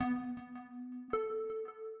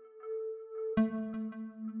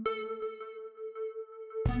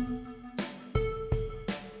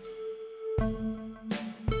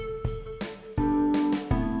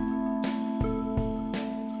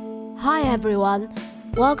everyone.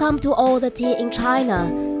 Welcome to All the Tea in China.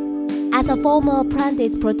 As a former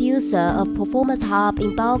apprentice producer of Performance Hub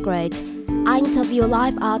in Belgrade, I interview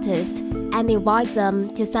live artists and invite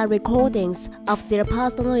them to send recordings of their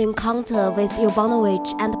personal encounter with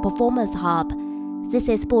Jovanovic and Performance Hub. This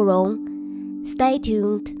is Burong. Stay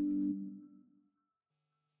tuned.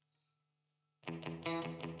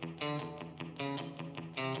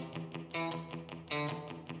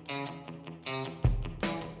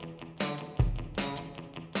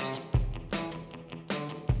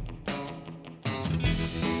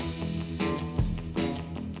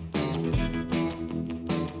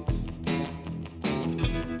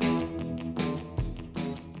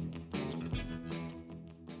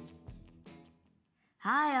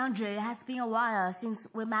 Hi, Andrea. It has been a while since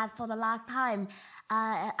we met for the last time.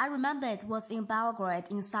 I remember it was in Belgrade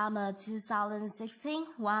in summer 2016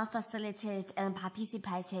 when I facilitated and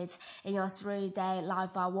participated in your 3-day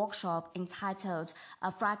live workshop entitled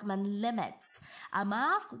Fragment Limits. I may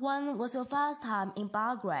ask, when was your first time in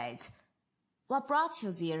Belgrade? What brought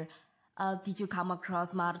you there? Did you come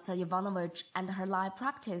across Marta Jovanovic and her live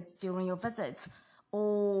practice during your visit?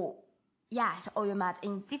 Yes, or you met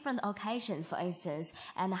in different occasions, for instance,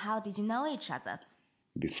 and how did you know each other?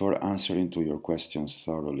 Before answering to your questions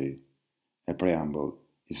thoroughly, a preamble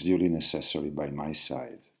is duly necessary by my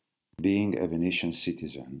side. Being a Venetian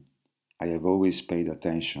citizen, I have always paid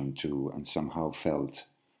attention to and somehow felt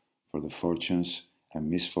for the fortunes and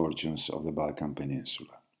misfortunes of the Balkan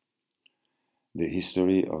Peninsula. The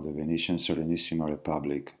history of the Venetian Serenissima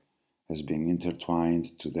Republic has been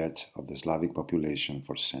intertwined to that of the Slavic population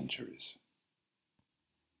for centuries.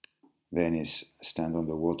 Venice stands on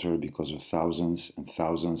the water because of thousands and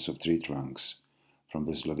thousands of tree trunks from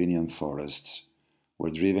the Slovenian forests were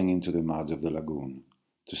driven into the mud of the lagoon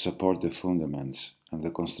to support the fundaments and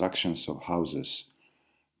the constructions of houses,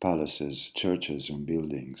 palaces, churches and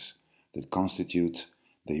buildings that constitute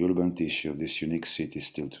the urban tissue of this unique city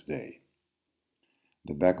still today.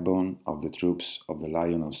 The backbone of the troops of the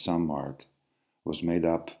Lion of San Mark was made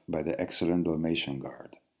up by the excellent Dalmatian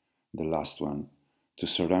Guard, the last one to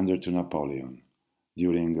surrender to Napoleon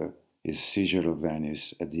during his seizure of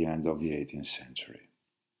Venice at the end of the 18th century.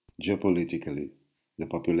 Geopolitically, the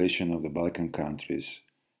population of the Balkan countries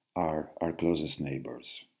are our closest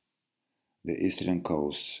neighbors. The eastern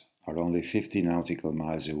coasts are only 50 nautical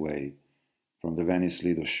miles away from the Venice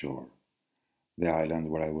Lido shore, the island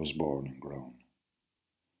where I was born and grown.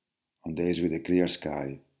 On days with a clear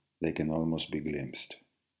sky, they can almost be glimpsed.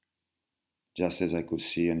 Just as I could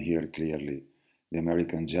see and hear clearly the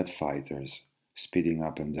American jet fighters speeding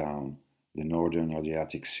up and down the northern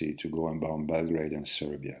Adriatic Sea to go and bomb Belgrade and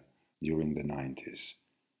Serbia during the 90s,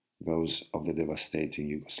 those of the devastating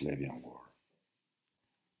Yugoslavian war.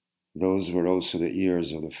 Those were also the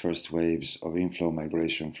years of the first waves of inflow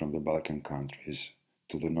migration from the Balkan countries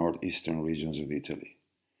to the northeastern regions of Italy.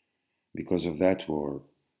 Because of that war,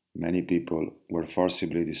 many people were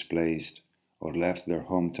forcibly displaced or left their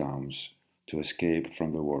hometowns to escape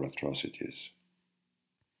from the war atrocities.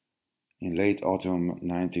 In late autumn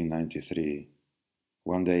 1993,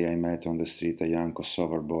 one day I met on the street a young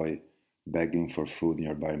Kosovar boy begging for food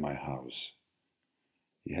nearby my house.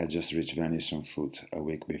 He had just reached Venice on foot a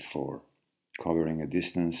week before, covering a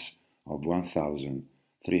distance of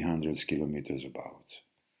 1,300 kilometers about.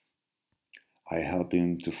 I helped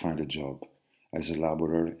him to find a job as a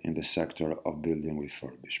laborer in the sector of building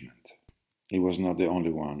refurbishment. He was not the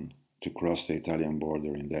only one to cross the Italian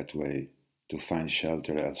border in that way to find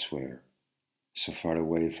shelter elsewhere, so far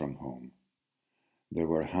away from home. There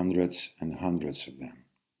were hundreds and hundreds of them.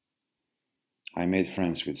 I made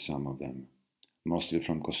friends with some of them, mostly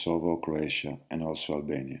from Kosovo, Croatia, and also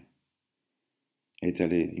Albania.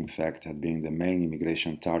 Italy, in fact, had been the main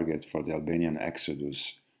immigration target for the Albanian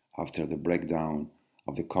exodus after the breakdown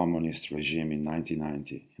of the communist regime in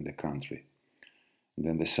 1990 in the country, and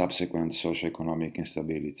then the subsequent socio-economic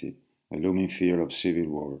instability, a looming fear of civil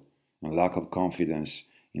war, and lack of confidence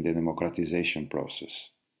in the democratization process.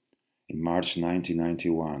 In March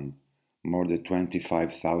 1991, more than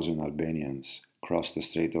 25,000 Albanians crossed the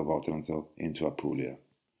Strait of Otranto into Apulia.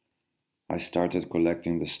 I started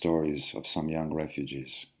collecting the stories of some young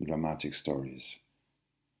refugees, dramatic stories.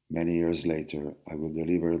 Many years later, I would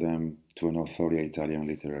deliver them to an Authoria Italian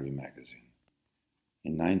literary magazine.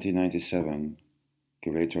 In 1997,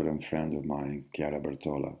 curator and friend of mine, Chiara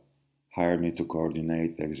Bertola, hired me to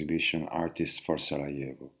coordinate the exhibition Artists for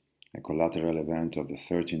Sarajevo, a collateral event of the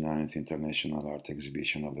 39th International Art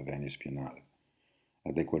Exhibition of the Venice Biennale,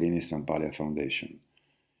 at the Querini Stampalia Foundation,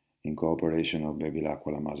 in cooperation of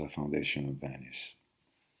Bevilacqua La Masa Foundation of Venice.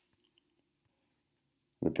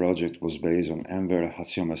 The project was based on Enver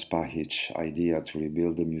Hatziomaspahic's idea to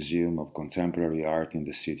rebuild the Museum of Contemporary Art in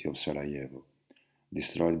the city of Sarajevo,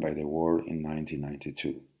 destroyed by the war in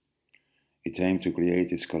 1992. It aimed to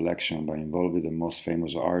create its collection by involving the most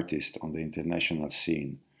famous artists on the international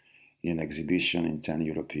scene in an exhibition in 10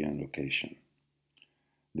 European locations.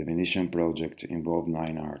 The Venetian project involved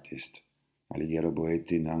 9 artists: Alighiero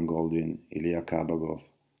Boetti, Nan Goldwyn, Ilya Kabagov,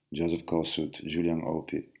 Joseph Kossuth, Julian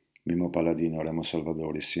Opie, Mimo Palladino, Remo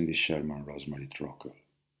Salvadori, Cindy Sherman, Rosemary Trockel.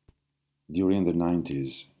 During the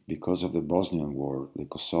 90s, because of the Bosnian War, the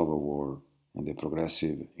Kosovo War, and the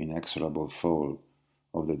progressive, inexorable fall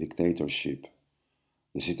of the dictatorship,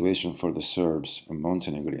 the situation for the Serbs and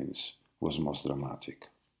Montenegrins was most dramatic.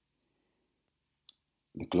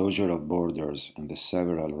 The closure of borders and the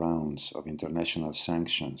several rounds of international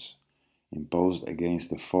sanctions imposed against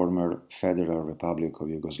the former Federal Republic of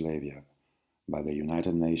Yugoslavia by the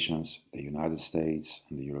United Nations, the United States,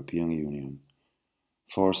 and the European Union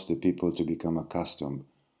forced the people to become accustomed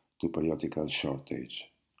to periodical shortage.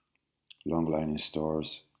 Long line in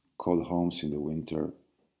stores, cold homes in the winter,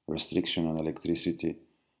 restriction on electricity,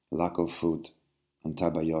 lack of food,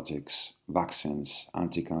 antibiotics, vaccines,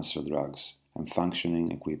 anti-cancer drugs, and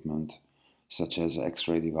functioning equipment such as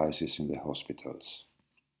X-ray devices in the hospitals.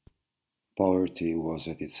 Poverty was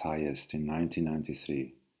at its highest in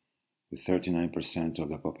 1993, with 39% of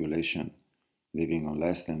the population living on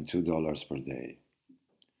less than $2 per day.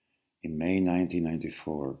 In May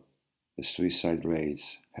 1994, the suicide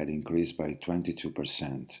rates had increased by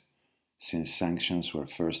 22% since sanctions were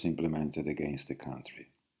first implemented against the country.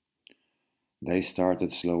 They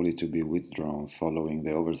started slowly to be withdrawn following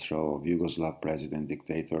the overthrow of Yugoslav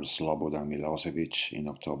president-dictator Slobodan Milosevic in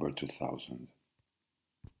October 2000.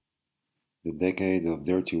 The decade of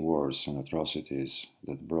dirty wars and atrocities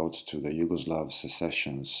that brought to the Yugoslav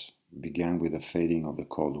secessions began with the fading of the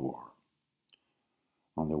Cold War.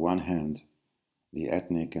 On the one hand, the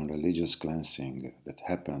ethnic and religious cleansing that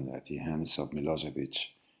happened at the hands of Milosevic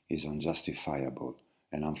is unjustifiable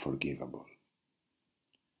and unforgivable.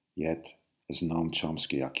 Yet, as Noam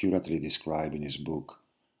Chomsky accurately described in his book,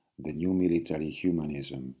 The New Military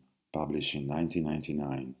Humanism, published in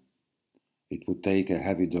 1999, it would take a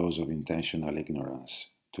heavy dose of intentional ignorance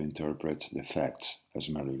to interpret the facts as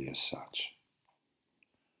merely as such.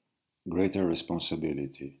 Greater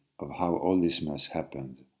responsibility of how all this mess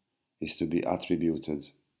happened is to be attributed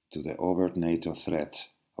to the overt NATO threat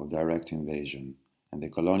of direct invasion and the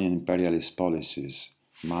colonial imperialist policies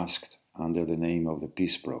masked under the name of the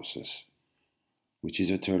peace process, which is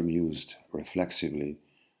a term used reflexively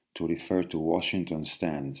to refer to Washington's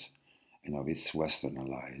stance and of its Western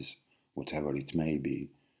allies, whatever it may be,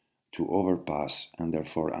 to overpass and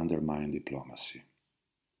therefore undermine diplomacy.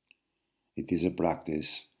 It is a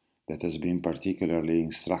practice that has been particularly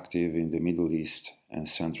instructive in the Middle East and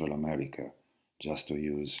Central America, just to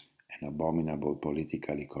use an abominable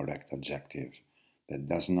politically correct adjective that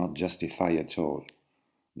does not justify at all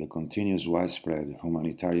the continuous widespread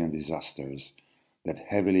humanitarian disasters that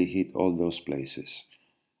heavily hit all those places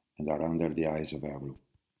and are under the eyes of everyone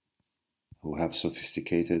who have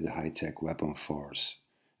sophisticated high-tech weapon force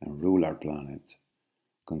and rule our planet,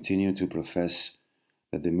 continue to profess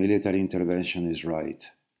that the military intervention is right,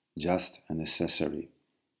 just and necessary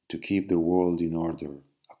to keep the world in order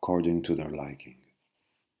according to their liking.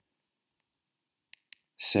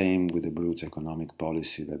 Same with the brute economic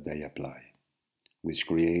policy that they apply, which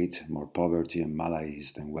create more poverty and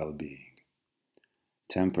malaise than well-being.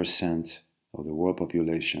 10% of the world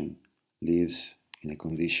population lives in a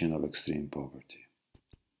condition of extreme poverty.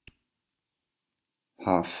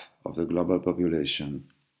 Half of the global population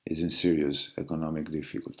is in serious economic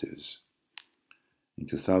difficulties. In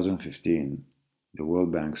 2015, the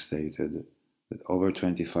World Bank stated that over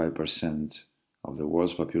 25% of the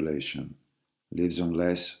world's population lives on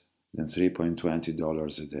less than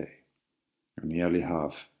 $3.20 a day, and nearly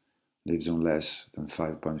half lives on less than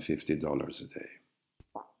 $5.50 a day.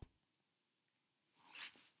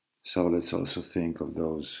 So let's also think of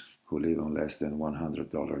those who live on less than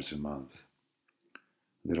 $100 a month.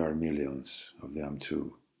 There are millions of them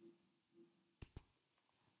too.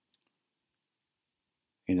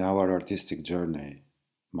 In our artistic journey,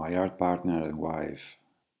 my art partner and wife,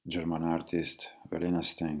 German artist Verena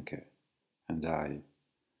Stenke, and I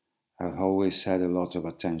have always had a lot of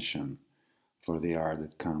attention for the art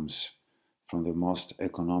that comes from the most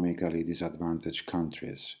economically disadvantaged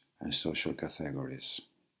countries and social categories.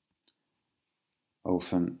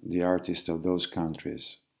 Often, the artists of those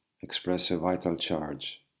countries express a vital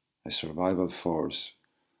charge, a survival force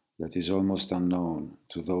that is almost unknown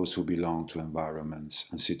to those who belong to environments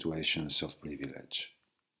and situations of privilege.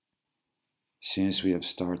 Since we have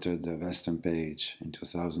started the VestAndPage in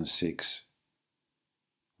 2006,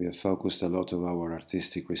 we have focused a lot of our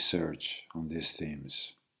artistic research on these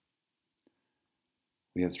themes.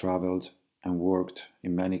 We have traveled and worked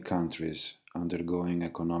in many countries undergoing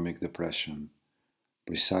economic depression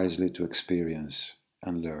precisely to experience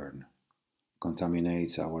and learn,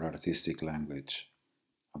 contaminate our artistic language,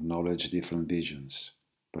 acknowledge different visions,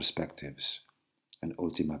 perspectives, and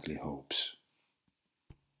ultimately hopes.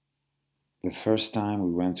 The first time we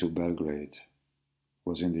went to Belgrade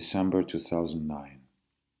was in December 2009.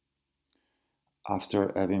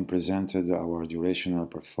 After having presented our durational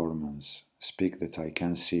performance, Speak That I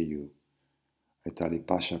Can See You, at Ali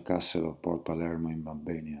Pasha Castle of Port Palermo in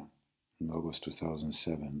Albania in August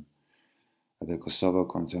 2007, at the Kosovo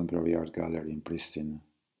Contemporary Art Gallery in Pristina,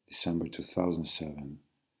 December 2007,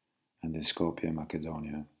 and in Skopje,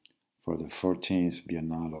 Macedonia, for the 14th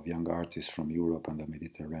Biennale of Young Artists from Europe and the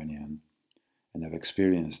Mediterranean, and have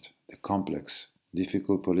experienced the complex,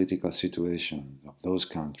 difficult political situation of those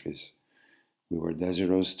countries, we were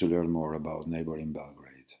desirous to learn more about neighboring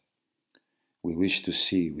Belgrade. We wished to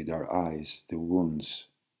see with our eyes the wounds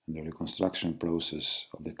and the reconstruction process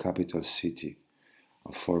of the capital city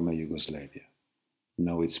of former Yugoslavia,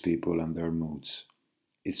 know its people and their moods,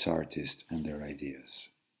 its artists and their ideas.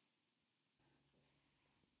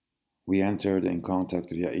 We entered in contact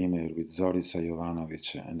via email with Zorica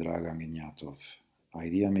Jovanovic and Dragan Ignatov,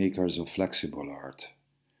 idea makers of flexible art,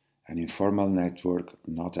 an informal network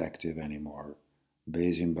not active anymore,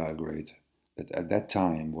 based in Belgrade, that at that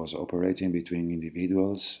time was operating between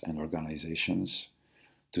individuals and organizations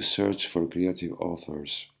to search for creative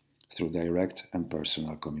authors through direct and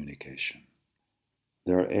personal communication.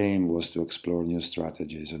 Their aim was to explore new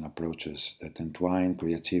strategies and approaches that entwine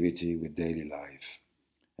creativity with daily life,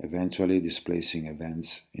 eventually displacing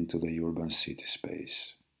events into the urban city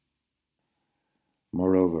space.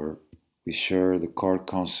 Moreover, we share the core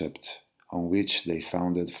concept on which they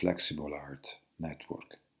founded Flexible Art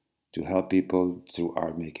Network, to help people through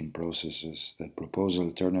art-making processes that propose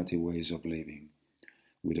alternative ways of living,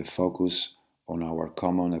 with a focus on our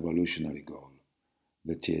common evolutionary goal,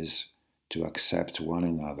 that is, to accept one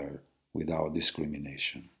another without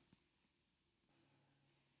discrimination.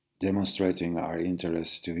 Demonstrating our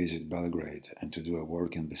interest to visit Belgrade and to do a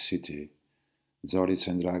work in the city, Zoric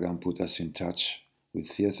and Dragan put us in touch with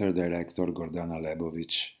theater director Gordana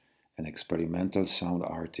Lebovic and experimental sound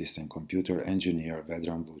artist and computer engineer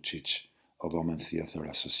Vedran Vucic of Omen Theatre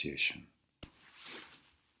Association.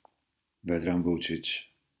 Vedran Vucic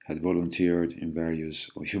had volunteered in various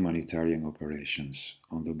humanitarian operations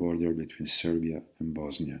on the border between Serbia and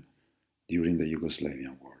Bosnia during the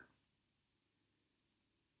Yugoslavian War.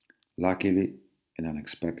 Luckily and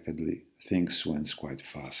unexpectedly, things went quite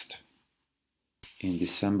fast. In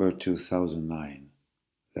December 2009,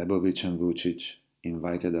 Lebovic and Vucic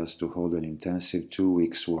invited us to hold an intensive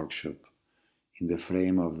 2-week workshop in the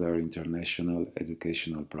frame of their international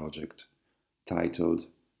educational project titled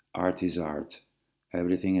Art is Art,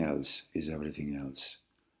 Everything Else is Everything Else,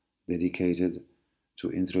 dedicated to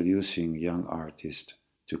introducing young artists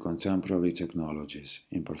to contemporary technologies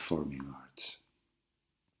in performing arts.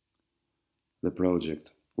 The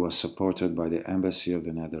project was supported by the Embassy of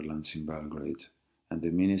the Netherlands in Belgrade and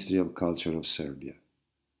the Ministry of Culture of Serbia,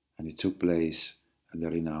 and it took place at the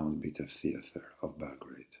renowned Bitev Theatre of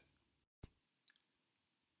Belgrade.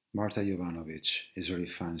 Marta Jovanovic is a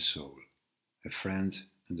refined soul, a friend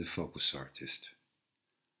and a focus artist.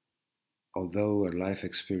 Although her life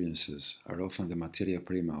experiences are often the materia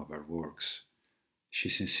prima of her works, she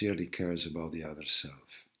sincerely cares about the other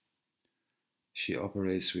self. She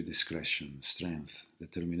operates with discretion, strength,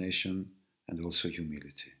 determination, and also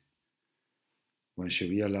humility. When she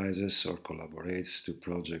realizes or collaborates to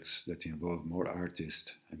projects that involve more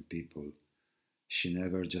artists and people, she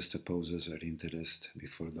never juxtaposes her interest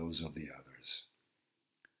before those of the others.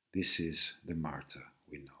 This is the Marta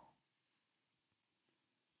we know.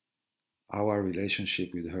 Our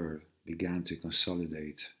relationship with her began to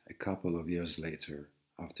consolidate a couple of years later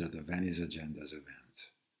after the Venice Agendas event.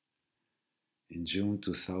 In June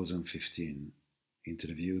 2015,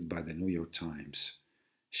 interviewed by the New York Times,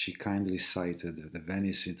 she kindly cited the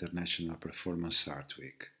Venice International Performance Art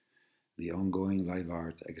Week, the ongoing live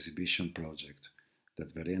art exhibition project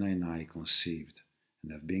that Verena and I conceived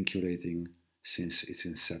and have been curating since its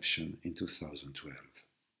inception in 2012.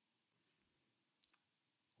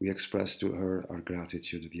 We expressed to her our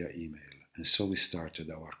gratitude via email, and so we started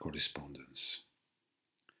our correspondence.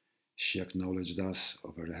 She acknowledged us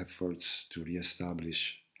of her efforts to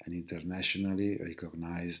re-establish an internationally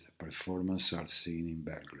recognized performance art scene in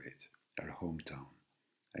Belgrade, her hometown,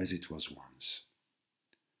 as it was once.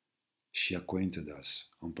 She acquainted us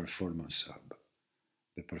on Performance Hub,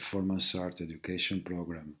 the performance art education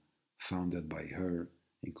program founded by her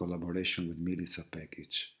in collaboration with Milica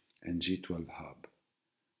Pekic and G12 Hub,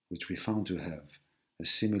 which we found to have a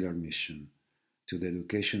similar mission to the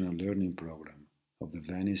educational learning program of the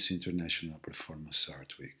Venice International Performance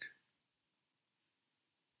Art Week.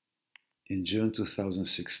 In June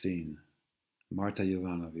 2016, Marta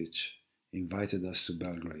Jovanovic invited us to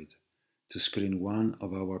Belgrade to screen one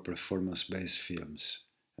of our performance-based films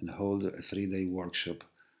and hold a 3-day workshop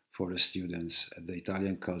for the students at the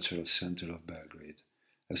Italian Cultural Center of Belgrade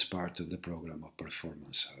as part of the program of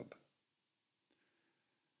Performance Hub.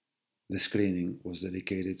 The screening was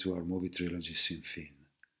dedicated to our movie trilogy Sinfin,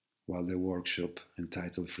 while the workshop,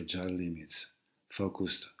 entitled Fragile Limits,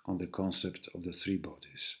 focused on the concept of the three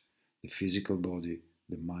bodies: the physical body,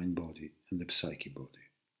 the mind body, and the psyche body.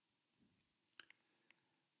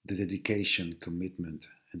 The dedication, commitment,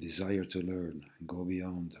 and desire to learn and go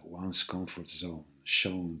beyond one's comfort zone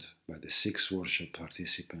shown by the 6 workshop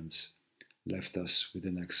participants left us with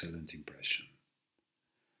an excellent impression.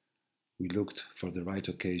 We looked for the right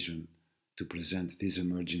occasion to present these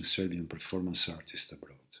emerging Serbian performance artists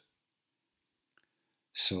abroad.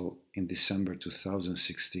 So, in December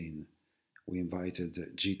 2016, we invited the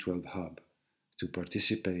G12 Hub to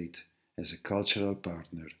participate as a cultural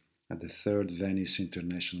partner at the 3rd Venice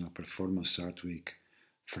International Performance Art Week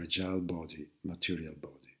Fragile Body, Material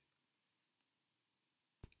Body.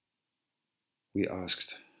 We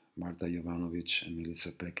asked Marta Jovanovic and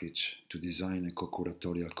Milica Pekic to design a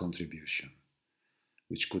co-curatorial contribution,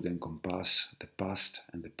 which could encompass the past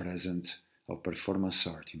and the present of performance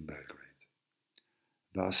art in Belgrade.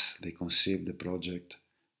 Thus, they conceived the project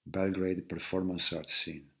Belgrade Performance Art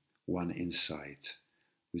Scene, One Insight,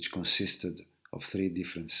 which consisted of 3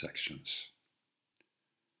 different sections.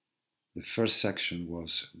 The first section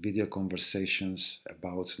was video conversations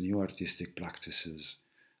about new artistic practices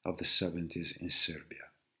of the 70s in Serbia,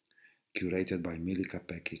 curated by Milica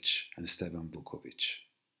Pekic and Stevan Vukovic,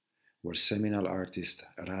 where seminal artists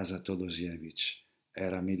Raza Todosijevic,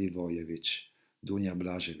 Era Milivojevic, Dunja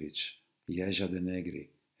Blažević, Ježa De Negri,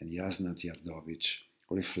 and Jasna Tjardovic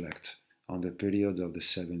reflect on the period of the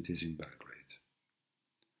 70s in Belgrade.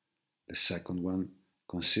 The second one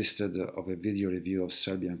consisted of a video review of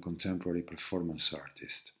Serbian contemporary performance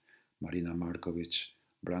artists Marina Markovic,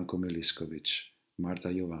 Branko Miliskovic, Marta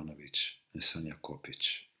Jovanovic, and Sanja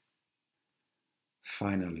Kopic.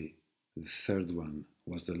 Finally, the third one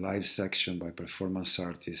was the live section by performance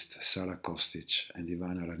artists Sara Kostic and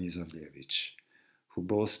Ivana Ranizavljevic, who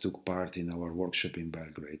both took part in our workshop in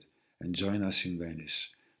Belgrade and joined us in Venice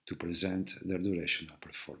to present their durational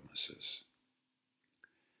performances.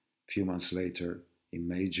 A few months later, in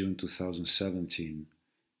May-June 2017,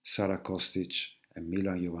 Sara Kostic and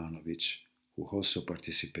Milan Jovanovic, who also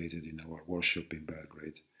participated in our workshop in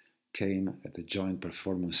Belgrade, came at the joint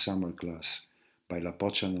performance summer class by La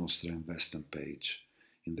Pocia Nostra and VestAndPage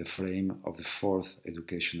in the frame of the 4th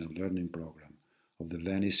educational learning program of the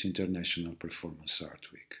Venice International Performance Art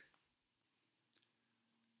Week.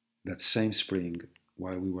 That same spring,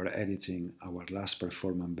 while we were editing our last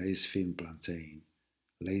performance-based film Plantain,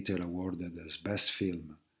 later awarded as Best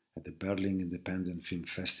Film at the Berlin Independent Film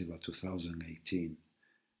Festival 2018,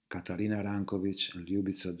 Katarina Rankovic and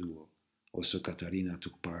Ljubica Duo, also Katarina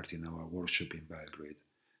took part in our workshop in Belgrade,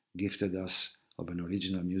 gifted us of an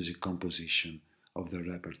original music composition of their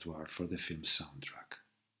repertoire for the film soundtrack.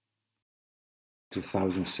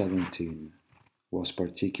 2017 was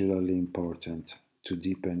particularly important to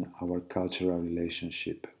deepen our cultural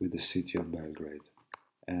relationship with the city of Belgrade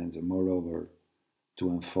and, moreover, to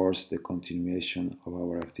enforce the continuation of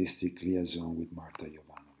our artistic liaison with Marta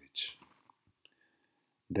Jovanovic.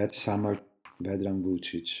 That summer, Vedran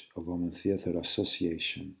Vucic of Women Theatre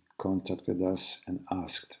Association contacted us and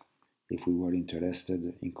asked if we were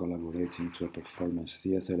interested in collaborating to a performance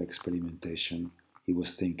theatre experimentation he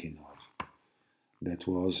was thinking of. That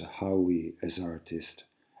was how we, as artists,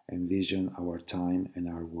 envision our time and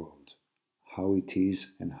our world, how it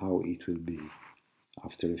is and how it will be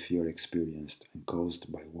after a fear experienced and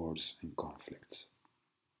caused by wars and conflicts.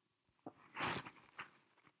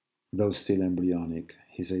 Though still embryonic,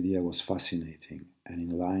 his idea was fascinating and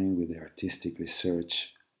in line with the artistic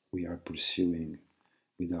research we are pursuing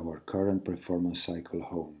with our current performance cycle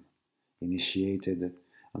Home, initiated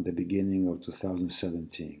at the beginning of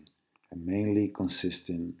 2017 and mainly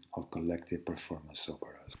consisting of collective performance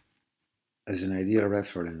operas. As an ideal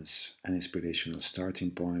reference and inspirational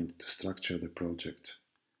starting point to structure the project,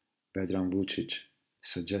 Vedran Vucic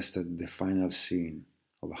suggested the final scene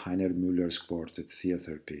of Heiner Müller's quartet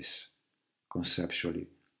theatre piece, conceptually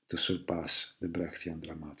to surpass the Brechtian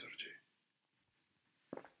dramaturgy.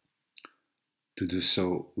 To do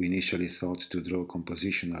so, we initially thought to draw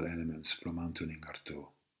compositional elements from Antonin Artaud.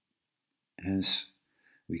 Hence,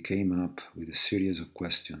 we came up with a series of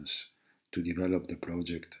questions to develop the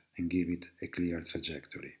project and give it a clear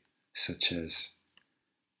trajectory, such as: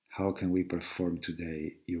 how can we perform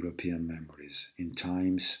today European memories in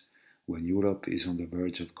times when Europe is on the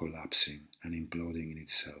verge of collapsing and imploding in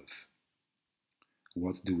itself?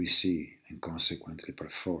 What do we see and consequently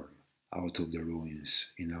perform out of the ruins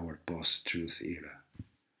in our post-truth era?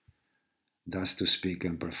 Does to speak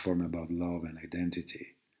and perform about love and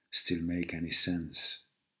identity still make any sense?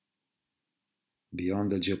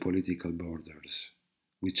 Beyond the geopolitical borders,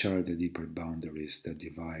 which are the deeper boundaries that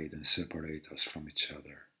divide and separate us from each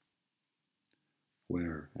other?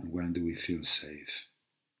 Where and when do we feel safe?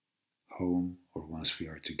 Home or once we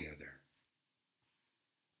are together?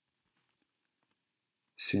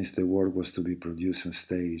 Since the work was to be produced and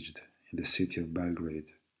staged in the city of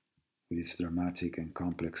Belgrade, with its dramatic and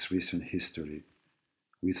complex recent history,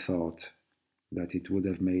 we thought that it would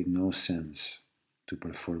have made no sense to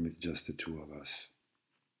perform it just the two of us.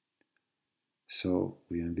 So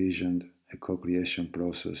we envisioned a co-creation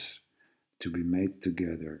process to be made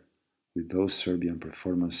together with those Serbian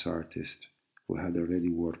performance artists who had already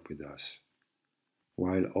worked with us,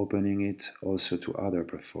 while opening it also to other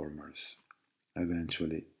performers,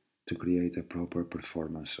 eventually to create a proper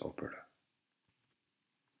performance opera.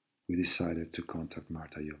 We decided to contact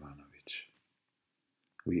Marta Jovanovic.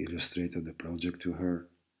 We illustrated the project to her.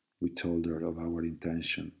 We told her of our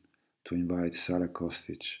intention to invite Sara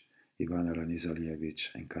Kostic, Ivana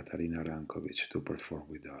Ranizaljevic, and Katarina Rankovic to perform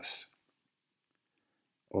with us.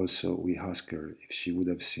 Also, we asked her if she would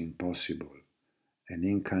have seen possible an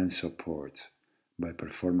in-kind support by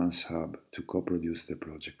Performance Hub to co-produce the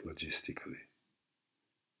project logistically.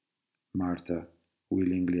 Marta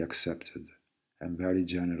willingly accepted and very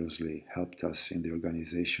generously helped us in the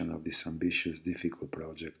organization of this ambitious, difficult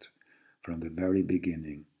project from the very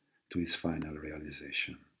beginning to its final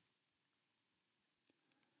realization.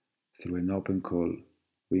 Through an open call,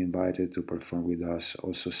 we invited to perform with us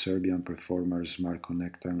also Serbian performers Marko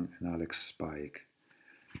Nektan and Alex Spike,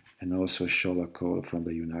 and also Shola Cole from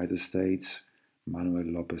the United States, Manuel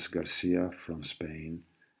Lopez Garcia from Spain,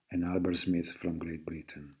 and Albert Smith from Great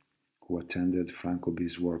Britain, who attended Franko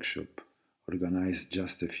B's workshop, organized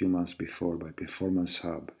just a few months before by Performance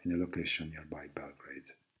Hub in a location nearby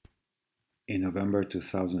Belgrade. In November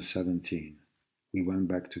 2017, we went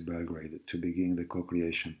back to Belgrade to begin the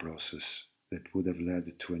co-creation process that would have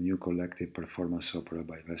led to a new collective performance opera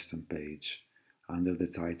by VestAndPage under the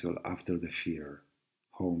title After the Fear,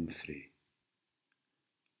 Home 3.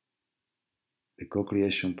 The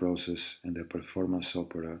co-creation process and the performance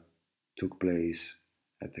opera took place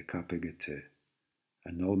at the KPGT,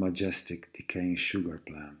 an old majestic decaying sugar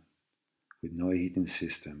plant with no heating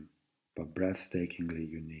system but breathtakingly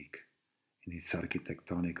unique in its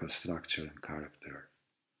architectonical structure and character,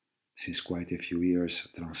 since quite a few years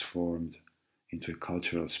transformed into a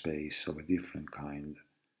cultural space of a different kind,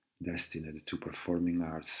 destined to performing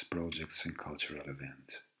arts projects and cultural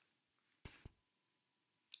events.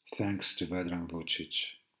 Thanks to Vedran Vucic,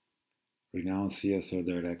 renowned theatre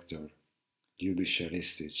director Ljubiša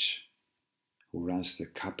Ristic, who runs the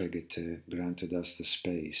KPGT, granted us the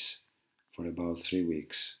space for about 3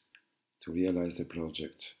 weeks to realize the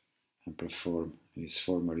project and perform in its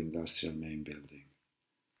former industrial main building,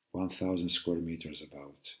 1,000 square meters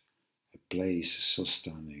about, a place so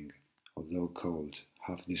stunning, although cold,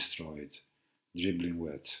 half destroyed, dribbling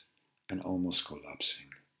wet, and almost collapsing.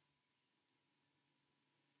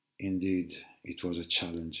 Indeed, it was a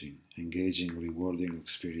challenging, engaging, rewarding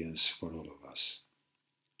experience for all of us.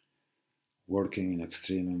 Working in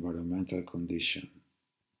extreme environmental conditions,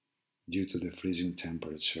 due to the freezing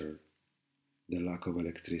temperature, the lack of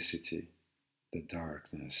electricity, the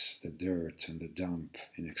darkness, the dirt, and the damp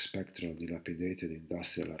in a spectral, dilapidated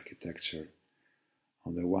industrial architecture,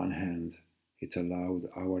 on the one hand, it allowed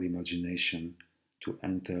our imagination to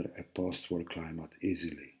enter a post-war climate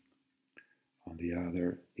easily. On the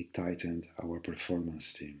other, it tightened our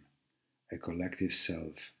performance team, a collective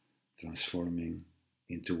self transforming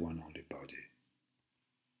into one only body.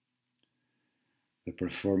 The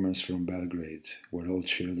performers from Belgrade were all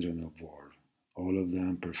children of war. All of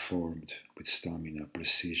them performed with stamina,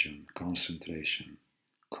 precision, concentration,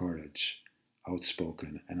 courage,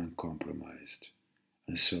 outspoken and uncompromised,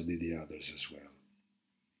 and so did the others as well.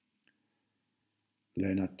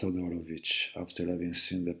 Lenat Todorovic, after having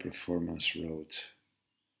seen the performance, wrote,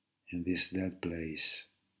 "In this dead place,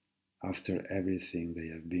 After everything they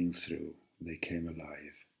have been through, they came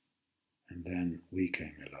alive. And then we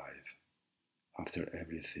came alive. After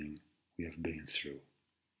everything we have been through.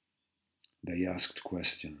 They asked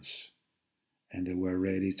questions, and they were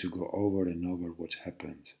ready to go over and over what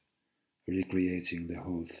happened, recreating the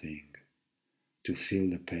whole thing, to feel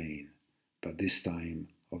the pain, but this time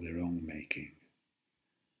of their own making.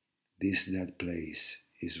 This dead place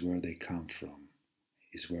is where they come from,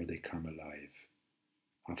 is where they come alive,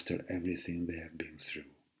 after everything they have been through,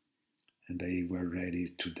 and they were ready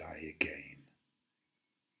to die again.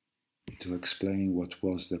 To explain what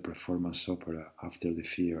was the performance opera after the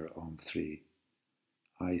fear on 3,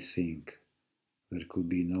 I think there could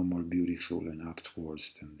be no more beautiful and apt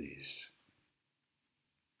words than these.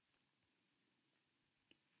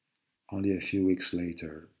 Only a few weeks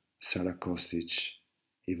later, Sarah Kostic,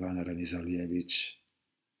 Ivana Ranizalievich,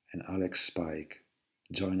 and Alex Spike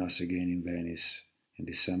joined us again in Venice in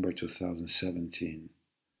December 2017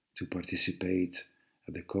 to participate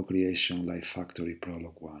at the Co-Creation Life Factory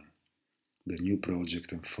Prologue 1, the new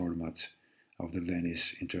project and format of the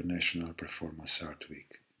Venice International Performance Art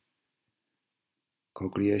Week.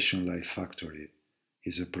 Co-Creation Life Factory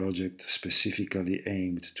is a project specifically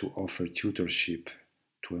aimed to offer tutorship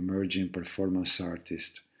to emerging performance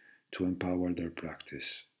artists to empower their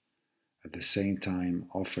practice, at the same time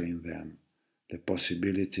offering them the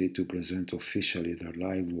possibility to present officially their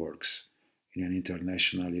live works in an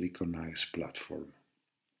internationally recognized platform.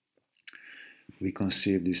 We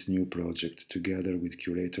conceived this new project together with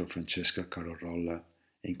curator Francesca Carorolla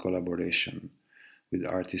in collaboration with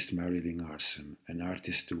artist Marilyn Arsen and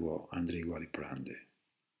artist duo Andrea Gualiprande.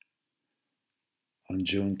 On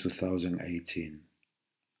June 2018,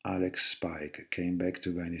 Alex Spike came back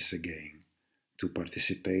to Venice again to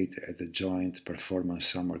participate at the joint performance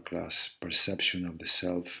summer class Perception of the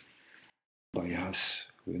Self by us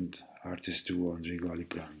with artist duo Andrea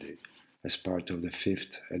Gualiprande as part of the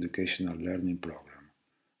 5th educational learning program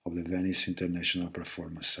of the Venice International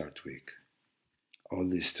Performance Art Week. All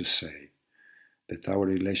this to say that our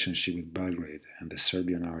relationship with Belgrade and the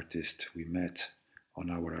Serbian artist we met on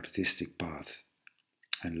our artistic path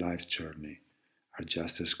and life journey are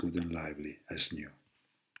just as good and lively as new.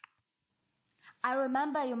 I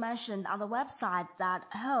remember you mentioned on the website that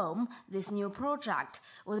Home, this new project,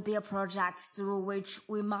 would be a project through which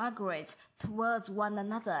we migrate towards one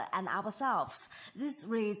another and ourselves. This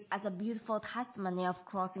reads as a beautiful testimony of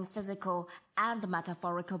crossing physical and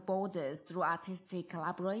metaphorical borders through artistic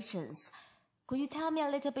collaborations. Could you tell me a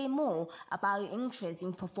little bit more about your interest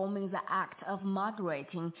in performing the act of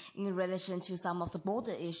migrating in relation to some of the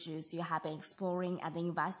border issues you have been exploring and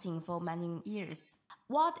investing for many years?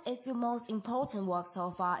 What is your most important work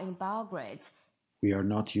so far in Belgrade? We are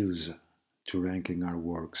not used to ranking our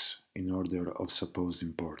works in order of supposed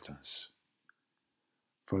importance.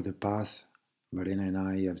 For the path Marina and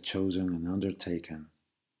I have chosen and undertaken,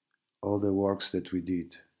 all the works that we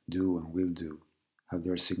did, do and will do have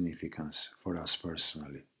their significance for us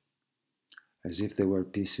personally, as if they were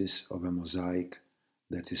pieces of a mosaic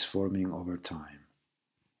that is forming over time,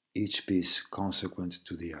 each piece consequent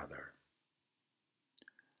to the other.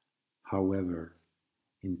 However,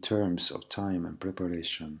 in terms of time and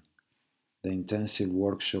preparation, the intensive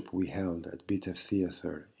workshop we held at Bitev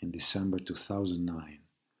Theatre in December 2009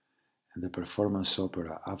 and the performance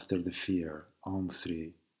opera After the Fear, Om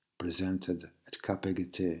 3, presented at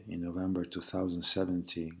KPGT in November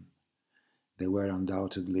 2017, they were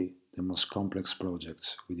undoubtedly the most complex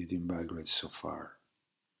projects we did in Belgrade so far.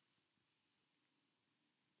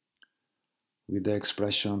 With the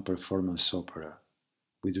expression performance opera,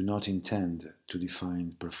 we do not intend to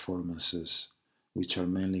define performances which are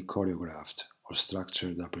mainly choreographed or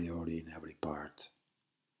structured a priori in every part.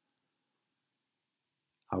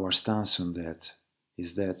 Our stance on that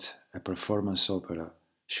is that a performance opera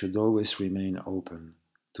should always remain open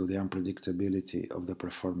to the unpredictability of the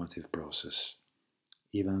performative process,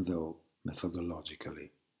 even though,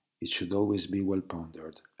 methodologically, it should always be well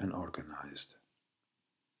pondered and organized.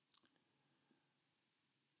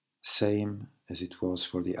 Same as it was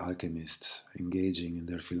for the alchemists engaging in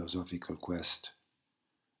their philosophical quest,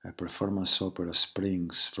 a performance opera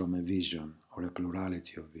springs from a vision or a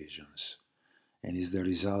plurality of visions, and is the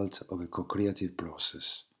result of a co-creative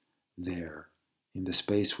process, there, in the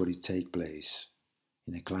space where it takes place,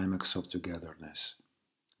 in a climax of togetherness,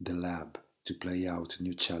 the lab to play out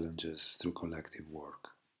new challenges through collective work.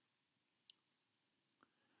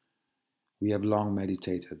 We have long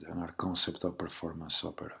meditated on our concept of performance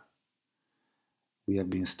opera. We have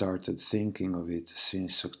been started thinking of it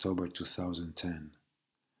since October 2010,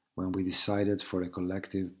 when we decided for a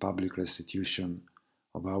collective public restitution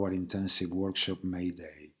of our intensive workshop May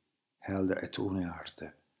Day, held at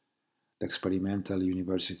UNEARTE, the Experimental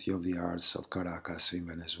University of the Arts of Caracas in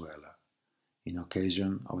Venezuela, in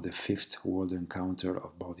occasion of the 5th World Encounter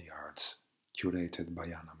of Body Arts, curated by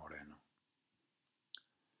Ana Moreno.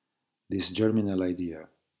 This germinal idea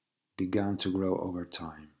began to grow over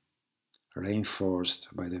time, reinforced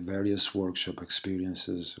by the various workshop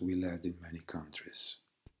experiences we led in many countries.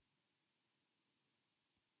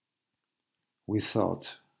 We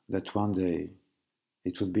thought that one day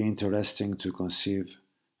it would be interesting to conceive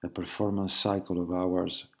a performance cycle of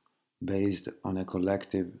ours based on a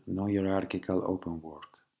collective, non-hierarchical open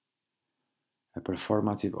work, a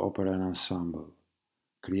performative opera and ensemble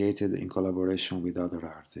created in collaboration with other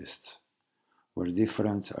artists, where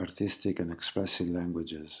different artistic and expressive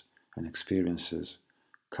languages and experiences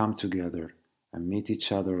come together and meet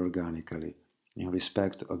each other organically in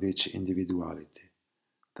respect of each individuality,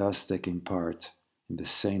 thus taking part in the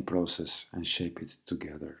same process and shape it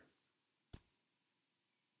together.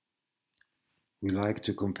 We like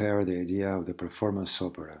to compare the idea of the performance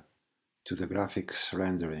opera to the graphics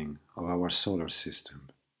rendering of our solar system,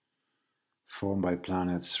 formed by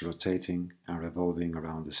planets rotating and revolving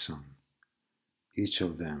around the sun, each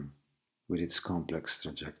of them with its complex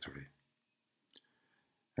trajectory.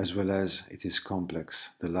 As well as it is complex,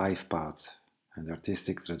 the life path and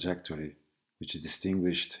artistic trajectory which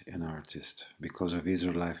distinguished an artist because of his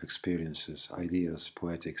or life experiences, ideas,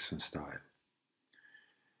 poetics, and style.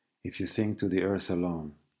 If you think to the Earth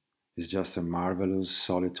alone is just a marvelous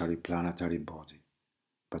solitary planetary body,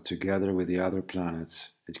 but together with the other planets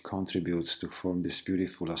it contributes to form this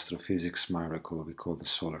beautiful astrophysics miracle we call the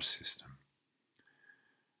solar system.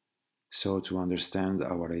 So to understand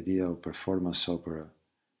our idea of performance opera,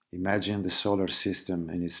 imagine the solar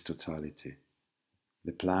system in its totality.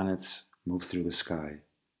 The planets move through the sky.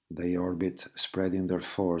 They orbit, spreading their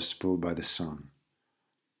force pulled by the sun.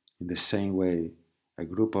 In the same way, a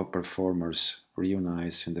group of performers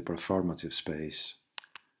reunites in the performative space.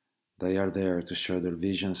 They are there to share their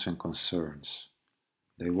visions and concerns.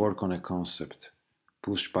 They work on a concept,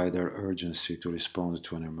 pushed by their urgency to respond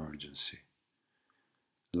to an emergency.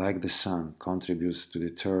 Like the sun contributes to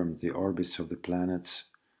determine the orbits of the planets,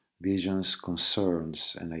 visions,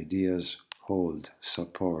 concerns, and ideas hold,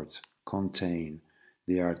 support, contain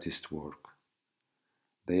the artist's work.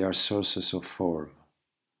 They are sources of form,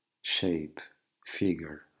 shape,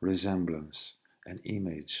 figure, resemblance, and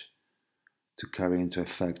image to carry into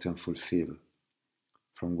effect and fulfill,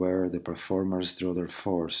 from where the performers draw their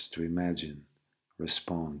force to imagine,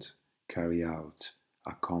 respond, carry out,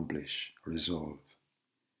 accomplish, resolve.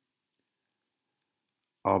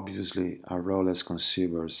 Obviously, our role as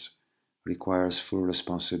conceivers requires full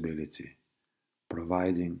responsibility,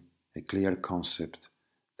 providing a clear concept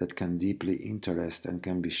that can deeply interest and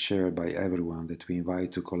can be shared by everyone that we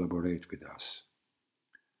invite to collaborate with us.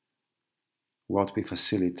 What we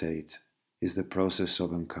facilitate is the process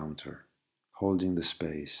of encounter, holding the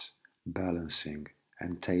space, balancing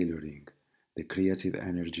and tailoring the creative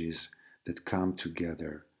energies that come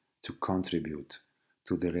together to contribute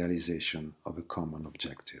to the realization of a common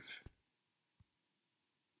objective.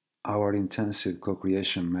 Our intensive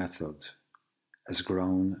co-creation method has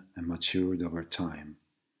grown and matured over time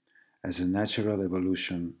as a natural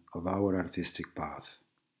evolution of our artistic path.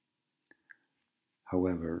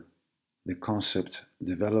 However, the concept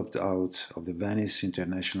developed out of the Venice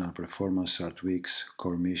International Performance Art Week's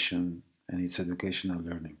core mission and its educational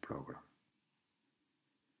learning program.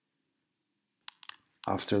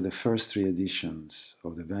 After the first 3 editions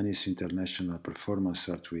of the Venice International Performance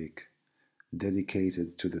Art Week,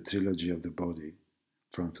 dedicated to the trilogy of the body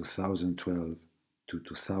from 2012 to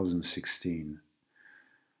 2016,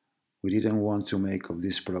 we didn't want to make of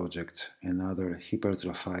this project another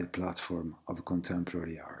hypertrophied platform of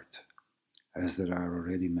contemporary art, as there are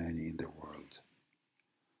already many in the world.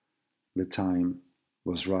 The time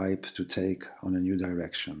was ripe to take on a new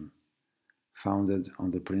direction, founded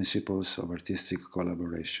on the principles of artistic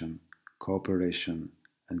collaboration, cooperation,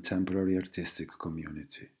 and temporary artistic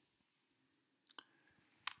community.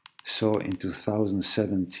 So in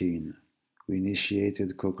 2017, we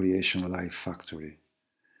initiated Co-Creation Live Factory,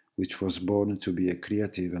 which was born to be a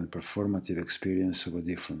creative and performative experience of a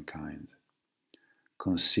different kind,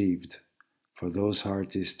 conceived for those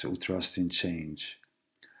artists who trust in change,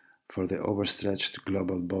 for the overstretched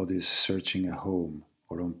global bodies searching a home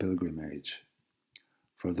or on pilgrimage,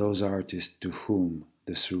 for those artists to whom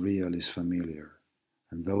the surreal is familiar,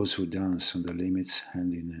 and those who dance on the limits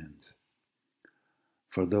hand in hand,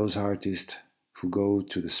 for those artists who go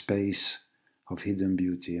to the space of hidden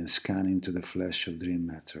beauty and scan into the flesh of dream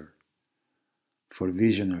matter, for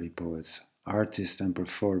visionary poets, artists and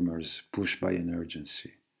performers pushed by an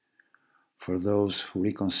urgency, for those who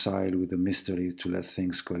reconcile with the mystery to let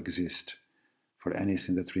things coexist, for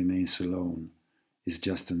anything that remains alone is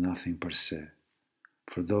just a nothing per se,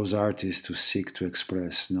 for those artists who seek to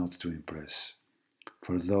express, not to impress,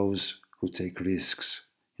 for those who take risks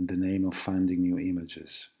in the name of finding new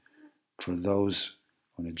images, for those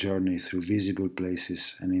on a journey through visible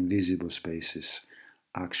places and invisible spaces,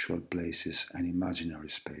 actual places and imaginary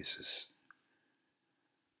spaces.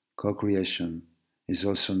 Co-creation is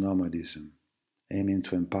also nomadism, aiming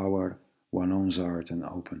to empower one's own art and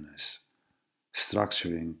openness,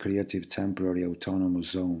 structuring creative temporary autonomous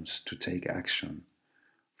zones to take action.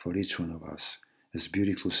 For each one of us has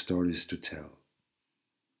beautiful stories to tell.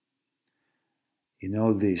 In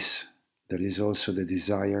all this, there is also the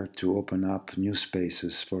desire to open up new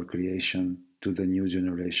spaces for creation to the new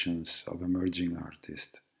generations of emerging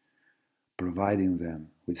artists, providing them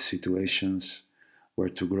with situations where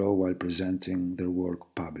to grow while presenting their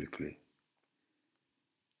work publicly.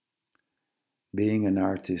 Being an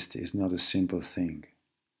artist is not a simple thing.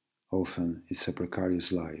 Often it's a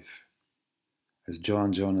precarious life. As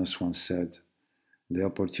Joan Jonas once said, the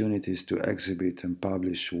opportunities to exhibit and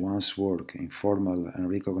publish one's work in formal and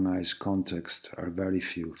recognized context are very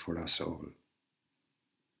few for us all.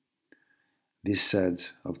 This said,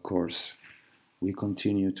 of course, we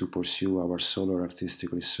continue to pursue our solo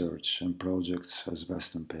artistic research and projects as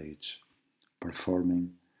VestAndPage,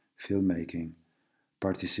 performing, filmmaking,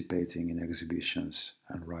 participating in exhibitions,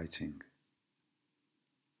 and writing.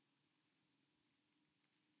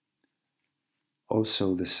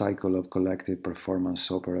 Also, the cycle of collective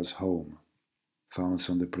performance operas Home founds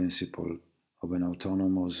on the principle of an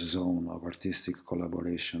autonomous zone of artistic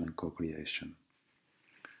collaboration and co-creation.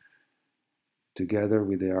 Together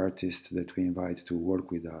with the artists that we invite to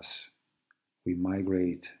work with us, we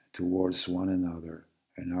migrate towards one another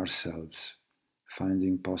and ourselves,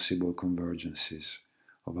 finding possible convergences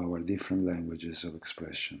of our different languages of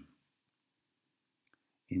expression.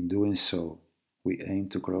 In doing so, we aim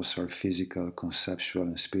to cross our physical, conceptual,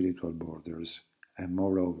 and spiritual borders, and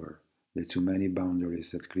moreover, the too many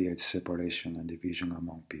boundaries that create separation and division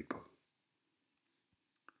among people.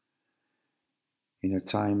 In a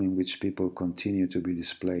time in which people continue to be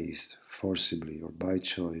displaced, forcibly or by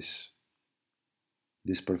choice,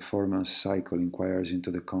 this performance cycle inquires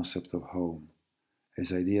into the concept of home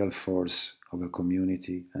as ideal force of a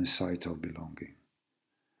community and site of belonging,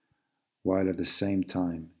 while at the same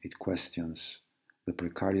time it questions the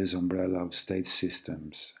precarious umbrella of state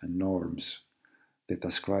systems and norms that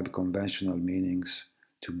ascribe conventional meanings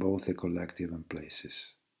to both the collective and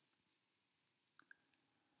places.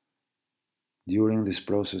 During these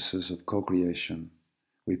processes of co-creation,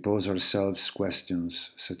 we pose ourselves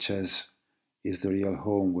questions such as, is the real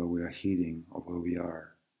home where we are heading or where we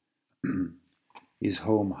are? Is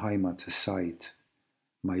home Heimat a site,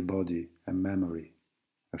 my body, a memory,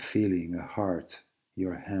 a feeling, a heart,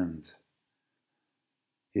 your hand?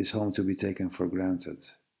 Is home to be taken for granted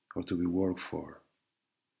or to be worked for?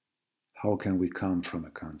 How can we come from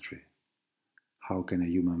a country? How can a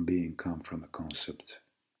human being come from a concept?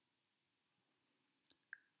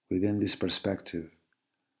 Within this perspective,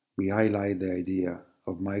 we highlight the idea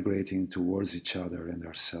of migrating towards each other and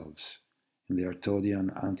ourselves in the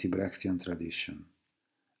Artodian anti-Brechtian tradition,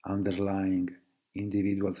 underlying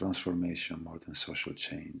individual transformation more than social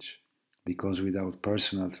change, because without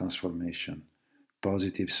personal transformation,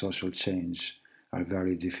 positive social change are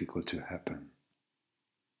very difficult to happen.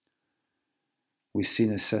 We see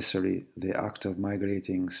necessary the act of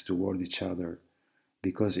migrating toward each other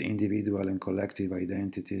because individual and collective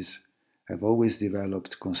identities have always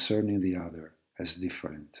developed concerning the other as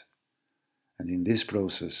different. And in this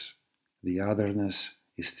process, the otherness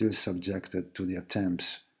is still subjected to the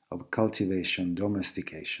attempts of cultivation,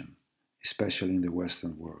 domestication, especially in the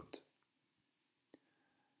Western world.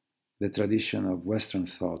 The tradition of Western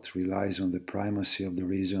thought relies on the primacy of the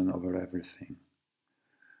reason over everything.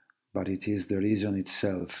 But it is the reason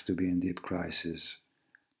itself to be in deep crisis,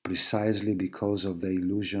 precisely because of the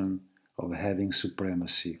illusion of having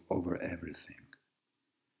supremacy over everything.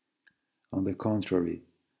 On the contrary,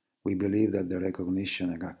 we believe that the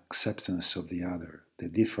recognition and acceptance of the other, the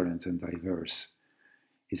different and diverse,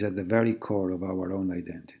 is at the very core of our own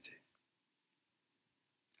identity.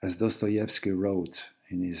 As Dostoevsky wrote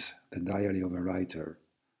in his The Diary of a Writer,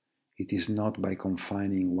 it is not by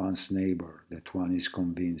confining one's neighbor that one is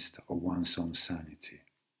convinced of one's own sanity.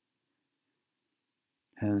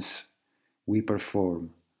 Hence, we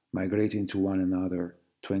perform, migrating to one another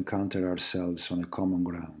to encounter ourselves on a common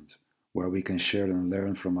ground, where we can share and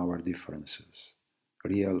learn from our differences.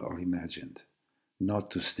 real or imagined,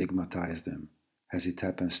 not to stigmatize them, as it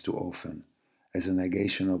happens too often, as a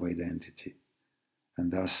negation of identity,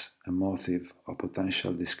 and thus a motive of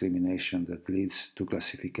potential discrimination that leads to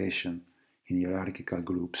classification in hierarchical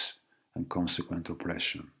groups and consequent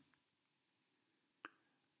oppression.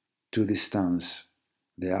 To this stance,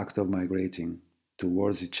 the act of migrating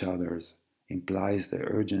towards each other implies the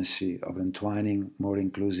urgency of entwining more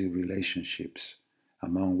inclusive relationships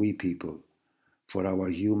among we people for our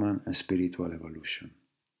human and spiritual evolution.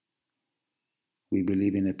 We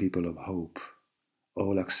believe in a people of hope,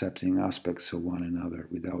 all accepting aspects of one another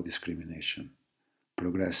without discrimination,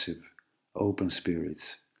 progressive, open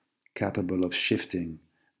spirits, capable of shifting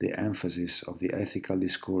the emphasis of the ethical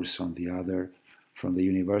discourse on the other from the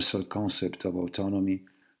universal concept of autonomy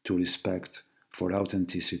to respect for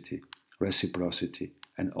authenticity, reciprocity,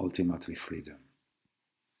 and ultimately freedom.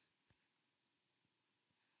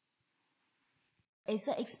 Is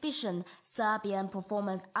the exhibition Serbian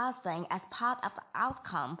Performance Art thing as part of the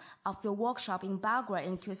outcome of the workshop in Belgrade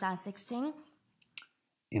in 2016?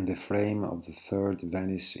 In the frame of the third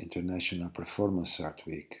Venice International Performance Art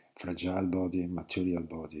Week, Fragile Body, Material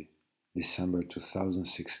Body, December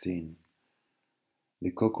 2016,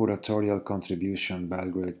 the co-curatorial contribution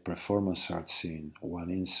Belgrade Performance Art Scene One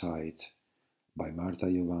Insight by Marta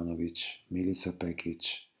Jovanovic, Milica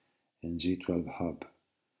Pekic, and G12 Hub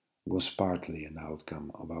was partly an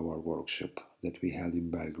outcome of our workshop that we held in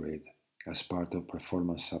Belgrade as part of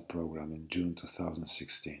Performance Art program in June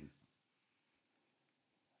 2016.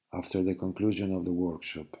 After the conclusion of the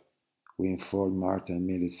workshop, we informed Marta and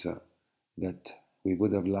Milica that we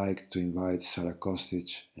would have liked to invite Sara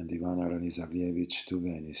Kostic and Ivana Ranizaglievich to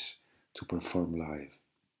Venice to perform live.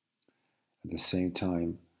 At the same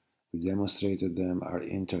time, we demonstrated them our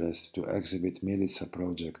interest to exhibit Milica's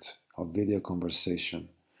project of video conversation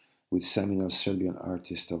with seminal Serbian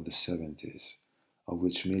artists of the 70s, of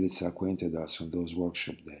which Milica acquainted us on those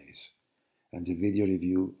workshop days, and the video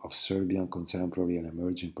review of Serbian contemporary and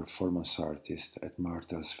emerging performance artists at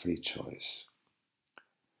Marta's free choice.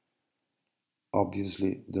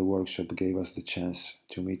 Obviously, the workshop gave us the chance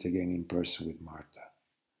to meet again in person with Marta,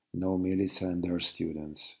 know Milica and their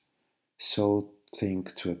students, so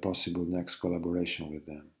think to a possible next collaboration with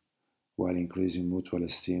them, while increasing mutual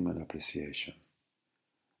esteem and appreciation.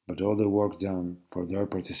 But all the work done for their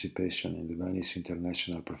participation in the Venice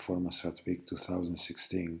International Performance Art Week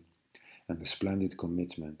 2016 and the splendid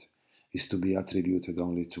commitment is to be attributed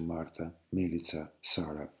only to Marta, Milica,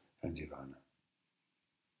 Sara, and Ivana.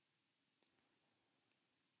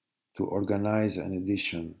 To organize an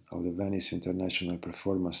edition of the Venice International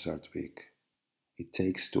Performance Art Week, it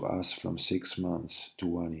takes to us from 6 months to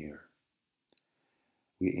 1 year.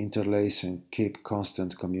 We interlace and keep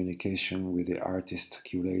constant communication with the artists,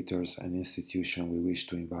 curators, and institutions we wish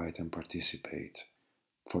to invite and participate,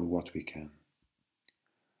 for what we can.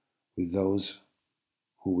 With those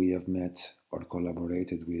who we have met or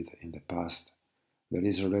collaborated with in the past, there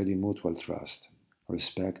is already mutual trust,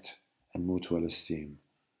 respect, and mutual esteem,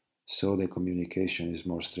 so the communication is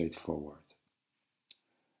more straightforward.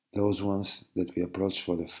 Those ones that we approach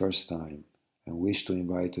for the first time and wish to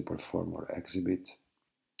invite to perform or exhibit,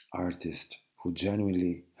 artists who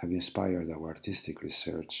genuinely have inspired our artistic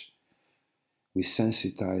research, we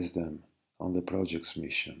sensitize them on the project's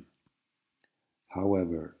mission.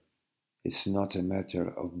 However, it's not a matter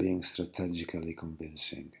of being strategically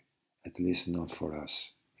convincing, at least not for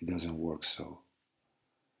us. It doesn't work so.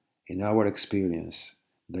 In our experience,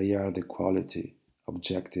 they are the quality,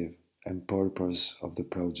 objective, and purpose of the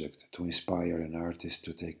project to inspire an artist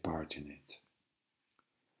to take part in it.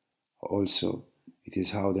 Also, it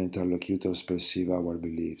is how the interlocutors perceive our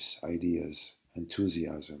beliefs, ideas,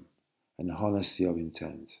 enthusiasm, and honesty of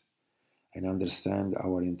intent, and understand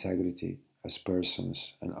our integrity as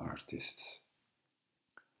persons and artists.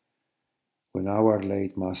 When our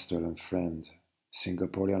late master and friend,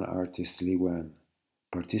 Singaporean artist Li Wen,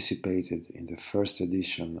 participated in the first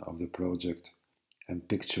edition of the project and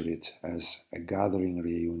pictured it as a gathering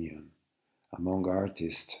reunion among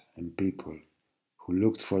artists and people who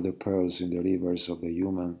looked for the pearls in the rivers of the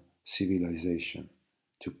human civilization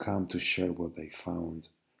to come to share what they found,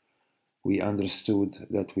 we understood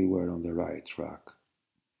that we were on the right track.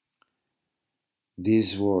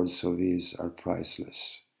 These words of his are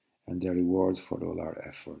priceless and a reward for all our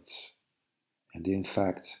efforts. And in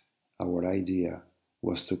fact, our idea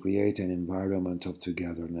was to create an environment of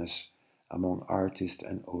togetherness among artist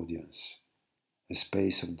and audience, a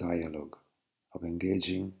space of dialogue, of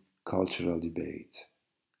engaging cultural debate,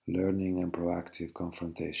 learning and proactive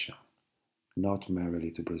confrontation, not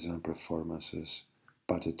merely to present performances,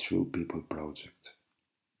 but a true people project.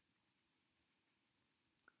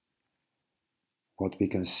 What we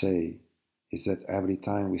can say is that every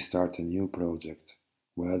time we start a new project,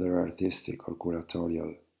 whether artistic or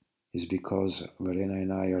curatorial, is because Verena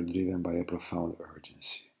and I are driven by a profound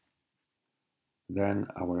urgency. Then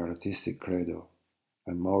our artistic credo,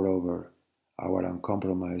 and moreover our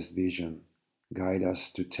uncompromised vision, guide us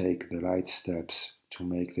to take the right steps to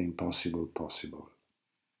make the impossible possible.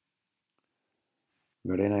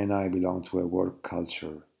 Verena and I belong to a work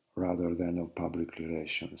culture rather than of public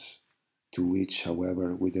relations, to which,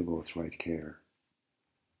 however, we devote right care.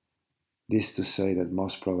 This to say that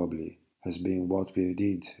most probably has been what we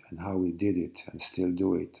did and how we did it and still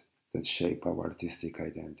do it that shape our artistic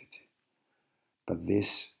identity. But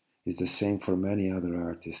this is the same for many other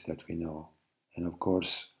artists that we know, and of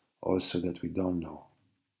course also that we don't know.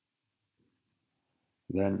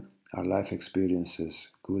 Then our life experiences,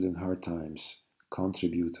 good and hard times,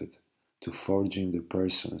 contributed to forging the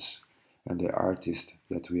persons and the artists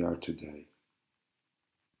that we are today.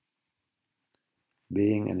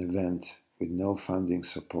 Being an event with no funding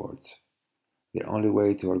support, the only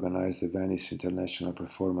way to organize the Venice International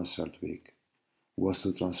Performance Art Week was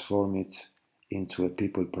to transform it into a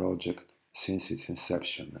people project since its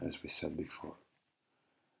inception, as we said before,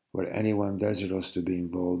 where anyone desirous to be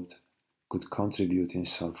involved could contribute in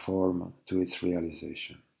some form to its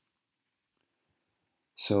realization.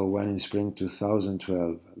 So when in spring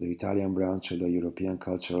 2012 the Italian branch of the European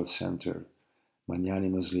Cultural Center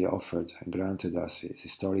magnanimously offered and granted us its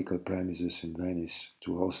historical premises in Venice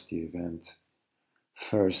to host the event,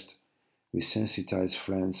 first we sensitized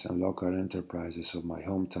friends and local enterprises of my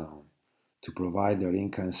hometown to provide their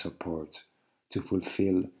in-kind support to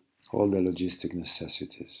fulfill all the logistic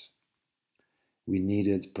necessities. We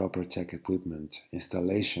needed proper tech equipment,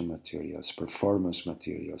 installation materials, performance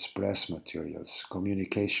materials, press materials,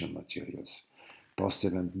 communication materials,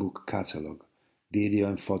 post-event book catalog, video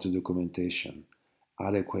and photo documentation,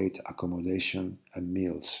 adequate accommodation and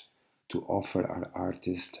meals to offer our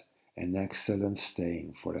artists an excellent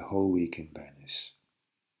staying for a whole week in Venice.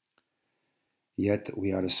 Yet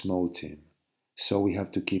we are a small team, so we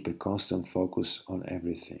have to keep a constant focus on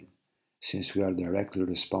everything, since we are directly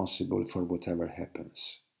responsible for whatever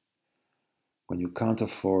happens. When you can't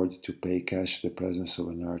afford to pay cash the presence of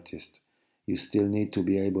an artist, you still need to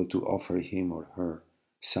be able to offer him or her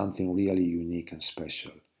something really unique and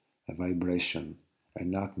special, a vibration,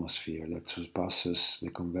 an atmosphere that surpasses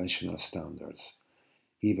the conventional standards,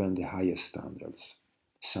 even the highest standards,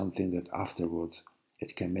 something that afterward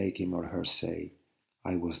it can make him or her say,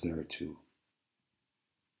 I was there too.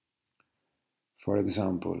 For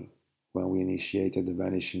example, when we initiated the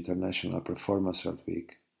Venice International Performance Art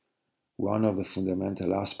Week, one of the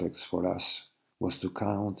fundamental aspects for us was to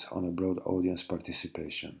count on a broad audience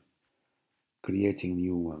participation, creating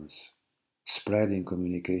new ones, spreading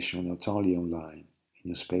communication not only online, in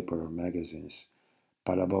newspaper or magazines,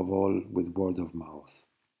 but above all with word of mouth.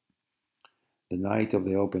 The night of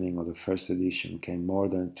the opening of the first edition came more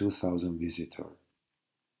than 2,000 visitors.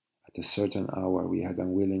 At a certain hour we had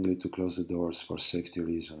unwillingly to close the doors for safety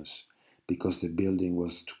reasons, because the building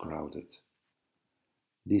was too crowded.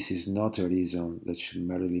 This is not a reason that should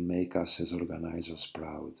merely make us as organizers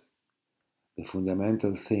proud. The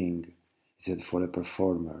fundamental thing is that for a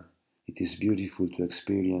performer, it is beautiful to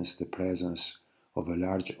experience the presence of a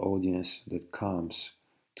large audience that comes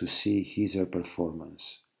to see his or her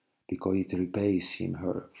performance, because it repays him or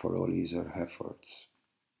her for all his or her efforts.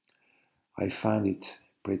 I find it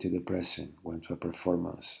pretty depressing when to a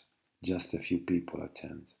performance just a few people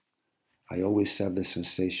attend. I always have the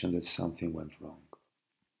sensation that something went wrong.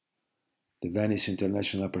 The Venice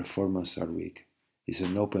International Performance Art Week is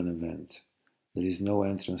an open event. There is no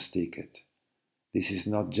entrance ticket. This is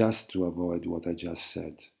not just to avoid what I just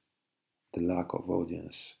said, the lack of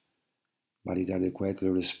audience, but it adequately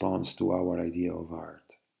responds to our idea of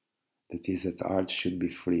art. That is, that art should be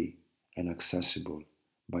free and accessible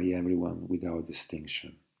by everyone without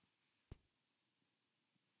distinction.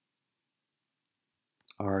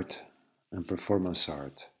 Art and performance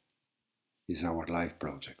art is our life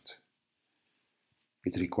project.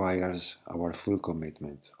 It requires our full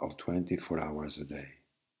commitment of 24 hours a day.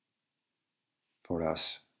 For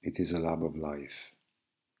us, it is a lab of life.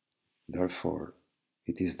 Therefore,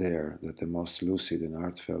 it is there that the most lucid and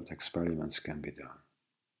heartfelt experiments can be done.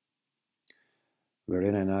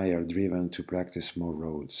 Verena and I are driven to practice more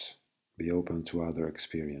roads, be open to other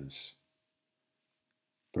experience.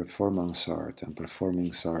 Performance art and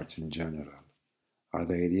performing arts in general are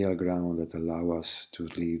the ideal ground that allow us to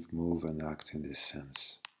live, move, and act in this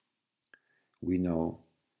sense. We know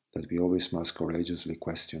that we always must courageously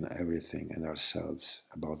question everything and ourselves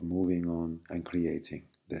about moving on and creating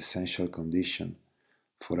the essential condition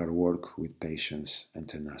for our work with patience and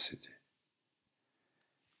tenacity.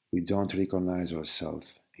 We don't recognize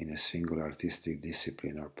ourselves in a single artistic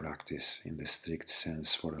discipline or practice in the strict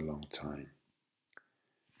sense for a long time.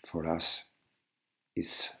 For us,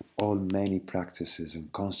 it's all many practices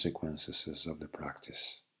and consequences of the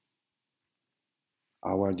practice.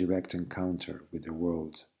 Our direct encounter with the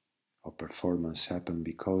world of performance happened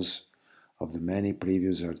because of the many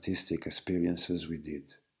previous artistic experiences we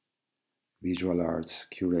did. Visual arts,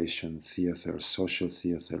 curation, theater, social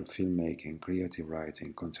theater, filmmaking, creative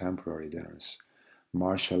writing, contemporary dance,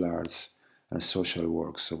 martial arts, and social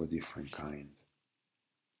works of a different kind.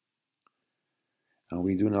 And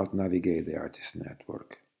we do not navigate the artist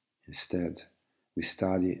network. Instead, we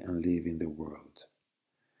study and live in the world.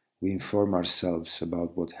 We inform ourselves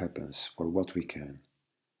about what happens for what we can.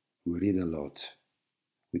 We read a lot.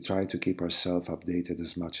 We try to keep ourselves updated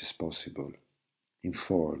as much as possible,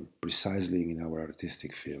 informed precisely in our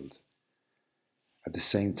artistic field. At the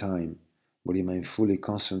same time, we remain fully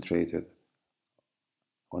concentrated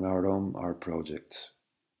on our own art projects,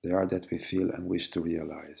 the art that we feel and wish to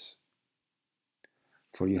realize.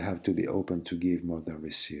 For you have to be open to give more than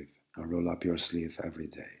receive and roll up your sleeve every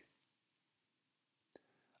day.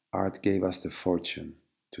 Art gave us the fortune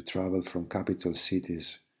to travel from capital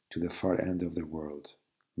cities to the far end of the world,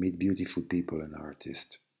 meet beautiful people and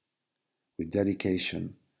artists. With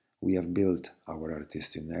dedication, we have built our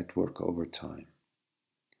artistic network over time.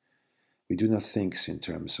 We do not think in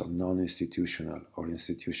terms of non-institutional or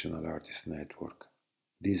institutional artist network.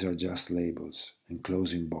 These are just labels and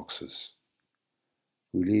closing boxes.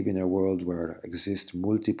 We live in a world where exist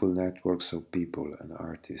multiple networks of people and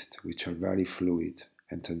artists which are very fluid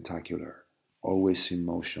and tentacular, always in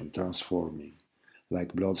motion, transforming,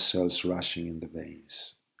 like blood cells rushing in the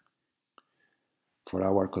veins. For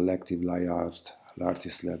our collective live art,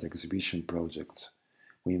 artist-led exhibition projects,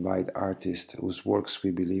 we invite artists whose works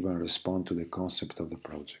we believe and respond to the concept of the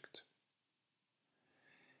project.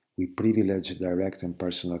 We privilege direct and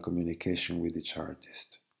personal communication with each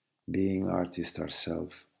artist. Being artists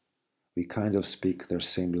ourselves, we kind of speak their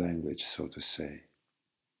same language, so to say.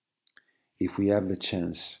 If we have the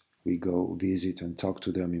chance, we go visit and talk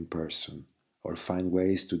to them in person, or find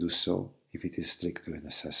ways to do so if it is strictly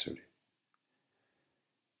necessary.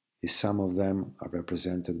 If some of them are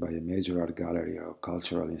represented by a major art gallery or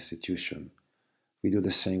cultural institution, we do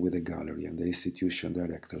the same with the gallery and the institution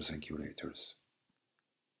directors and curators.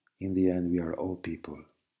 In the end, we are all people.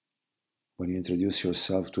 When you introduce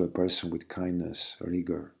yourself to a person with kindness,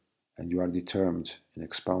 rigor, and you are determined in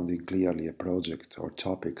expounding clearly a project or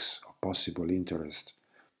topics of possible interest,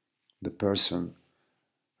 the person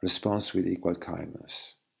responds with equal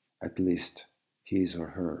kindness. At least his or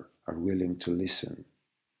her are willing to listen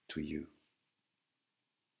to you.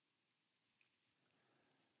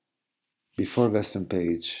 Before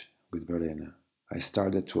VestAndPage with Verena, I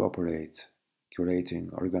started to operate, curating,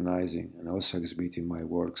 organizing, and also exhibiting my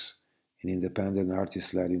works in independent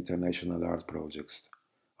artist-led international art projects,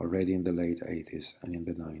 already in the late 80s and in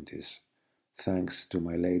the 90s, thanks to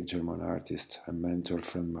my late German artist and mentor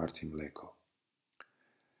friend Martin Leko.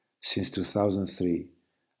 Since 2003,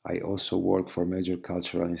 I also work for major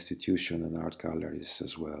cultural institutions and art galleries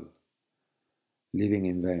as well. Living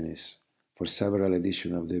in Venice, for several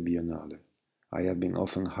editions of the Biennale, I have been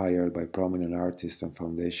often hired by prominent artists and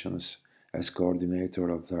foundations as coordinator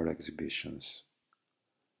of their exhibitions.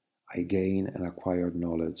 I gain and acquired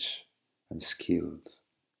knowledge and skills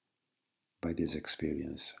by this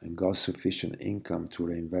experience and got sufficient income to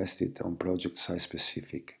reinvest it on projects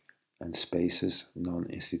site-specific and spaces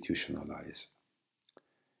non-institutionalized.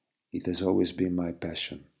 It has always been my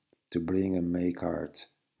passion to bring and make art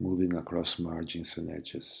moving across margins and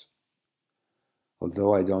edges.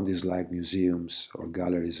 Although I don't dislike museums or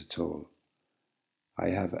galleries at all,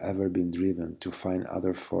 I have ever been driven to find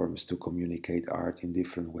other forms to communicate art in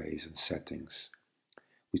different ways and settings,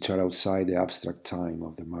 which are outside the abstract time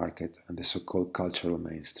of the market and the so-called cultural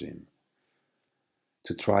mainstream,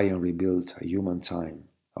 to try and rebuild a human time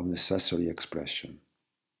of necessary expression.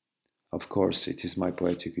 Of course, it is my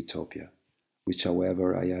poetic utopia, which,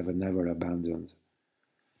 however, I have never abandoned,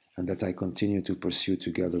 and that I continue to pursue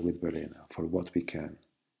together with Verena for what we can,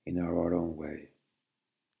 in our own way.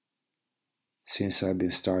 Since I've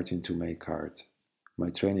been starting to make art, my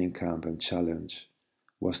training camp and challenge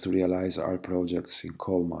was to realize art projects in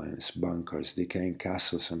coal mines, bunkers, decaying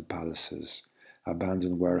castles and palaces,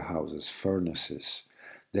 abandoned warehouses, furnaces,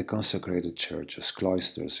 deconsecrated churches,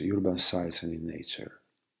 cloisters, urban sites, and in nature.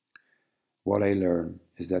 What I learned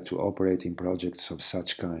is that to operate in projects of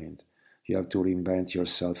such kind, you have to reinvent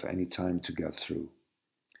yourself any time to get through.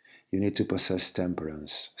 You need to possess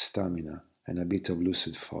temperance, stamina, and a bit of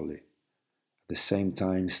lucid folly. At the same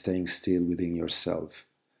time, staying still within yourself,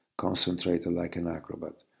 concentrated like an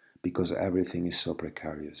acrobat, because everything is so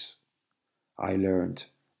precarious. I learned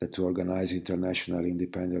that to organize international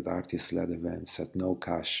independent artist-led events at no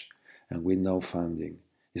cash and with no funding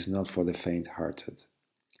is not for the faint-hearted.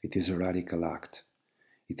 It is a radical act.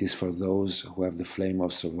 It is for those who have the flame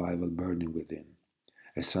of survival burning within,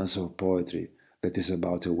 a sense of poetry that is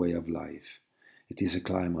about a way of life. It is a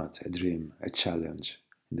climate, a dream, a challenge,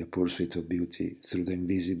 in the pursuit of beauty through the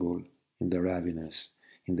invisible, in the ravenous,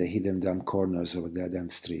 in the hidden damp corners of a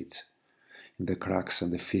dead-end street, in the cracks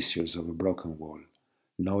and the fissures of a broken wall,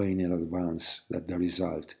 knowing in advance that the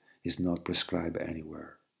result is not prescribed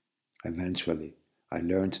anywhere. Eventually, I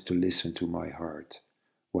learned to listen to my heart,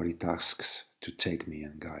 where it asks to take me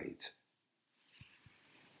and guide.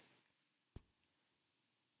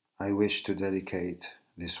 I wish to dedicate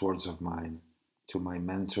these words of mine to my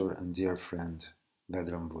mentor and dear friend,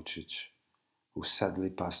 Vedran Vucic, who sadly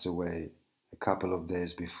passed away a couple of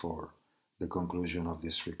days before the conclusion of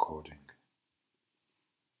this recording.